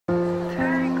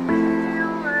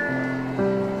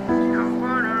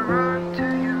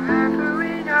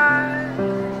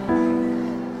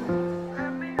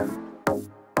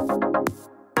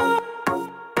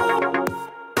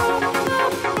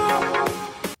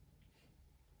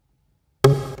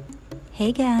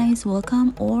Hey guys,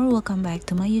 welcome back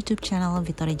to my YouTube channel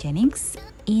Victoria Jennings.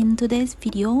 In today's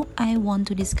video, I want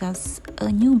to discuss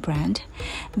a new brand,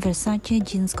 Versace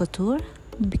Jeans Couture,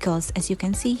 because as you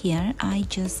can see here, I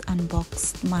just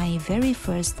unboxed my very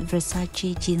first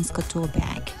Versace Jeans Couture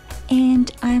bag.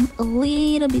 And I'm a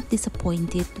little bit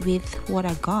disappointed with what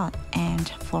I got, and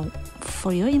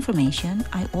for your information,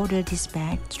 I ordered this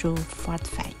bag through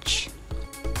Farfetch.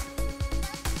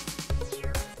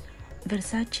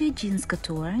 Versace Jeans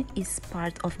Couture is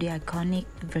part of the iconic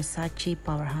Versace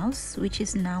powerhouse, which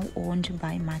is now owned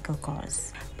by Michael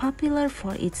Kors. Popular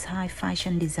for its high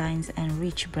fashion designs and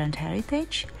rich brand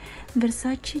heritage,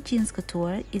 Versace Jeans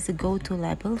Couture is a go-to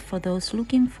label for those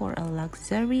looking for a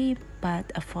luxury but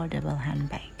affordable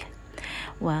handbag.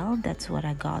 Well, that's what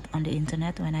I got on the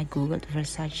internet when I googled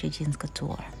Versace Jeans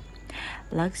Couture.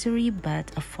 Luxury but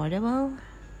affordable?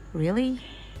 Really?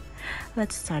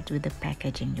 Let's start with the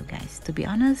packaging, you guys. To be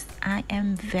honest, I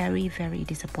am very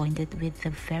disappointed with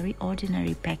the very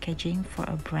ordinary packaging for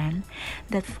a brand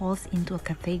that falls into a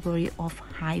category of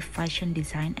high fashion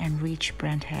design and rich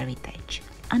brand heritage.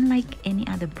 Unlike any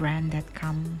other brand that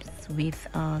comes with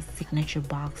a signature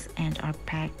box and are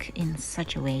packed in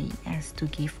such a way as to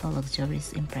give a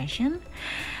luxurious impression,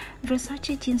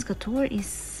 Versace Jeans Couture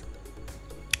is,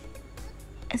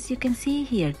 as you can see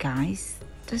here, guys,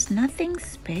 there's nothing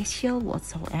special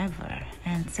whatsoever.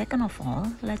 And second of all,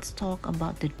 let's talk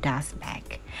about the dust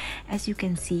bag. As you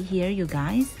can see here, you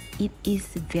guys, it is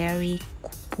very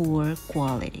poor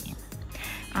quality.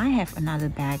 I have another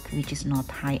bag which is not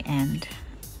high-end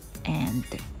and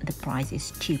the price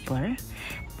is cheaper,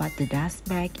 but the dust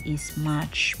bag is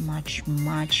much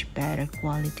better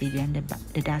quality than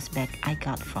the dust bag I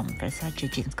got from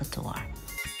Versace Jeans Couture.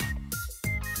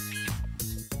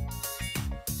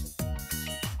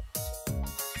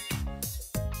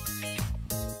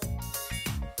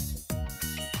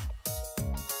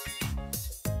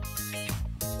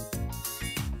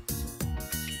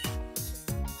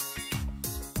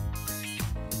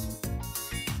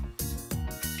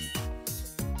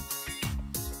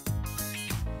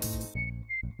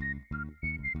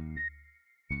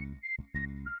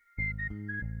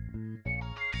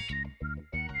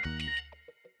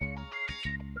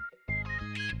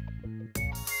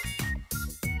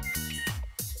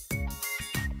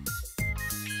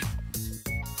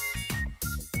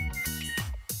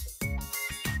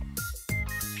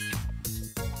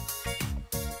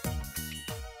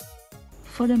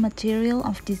 For the material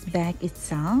of this bag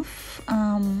itself,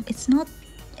 it's not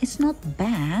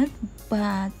bad,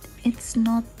 but it's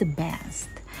not the best.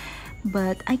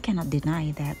 But I cannot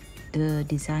deny that the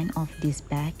design of this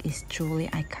bag is truly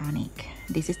iconic.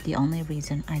 This is the only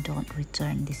reason I don't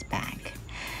return this bag.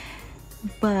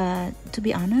 But to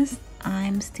be honest,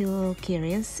 I'm still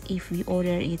curious, if we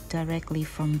order it directly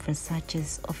from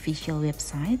Versace's official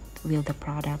website, will the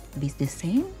product be the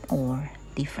same or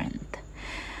different?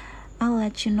 I'll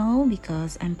let you know,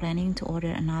 because I'm planning to order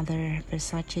another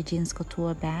Versace Jeans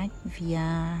Couture bag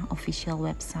via official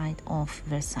website of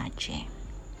Versace.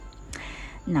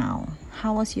 Now,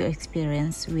 how was your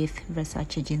experience with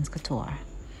Versace Jeans Couture?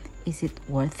 Is it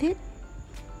worth it?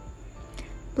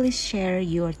 Please share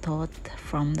your thought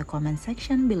from the comment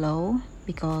section below,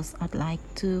 because I'd like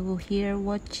to hear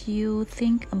what you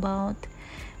think about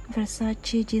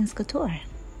Versace Jeans Couture.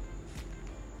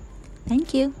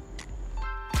 Thank you.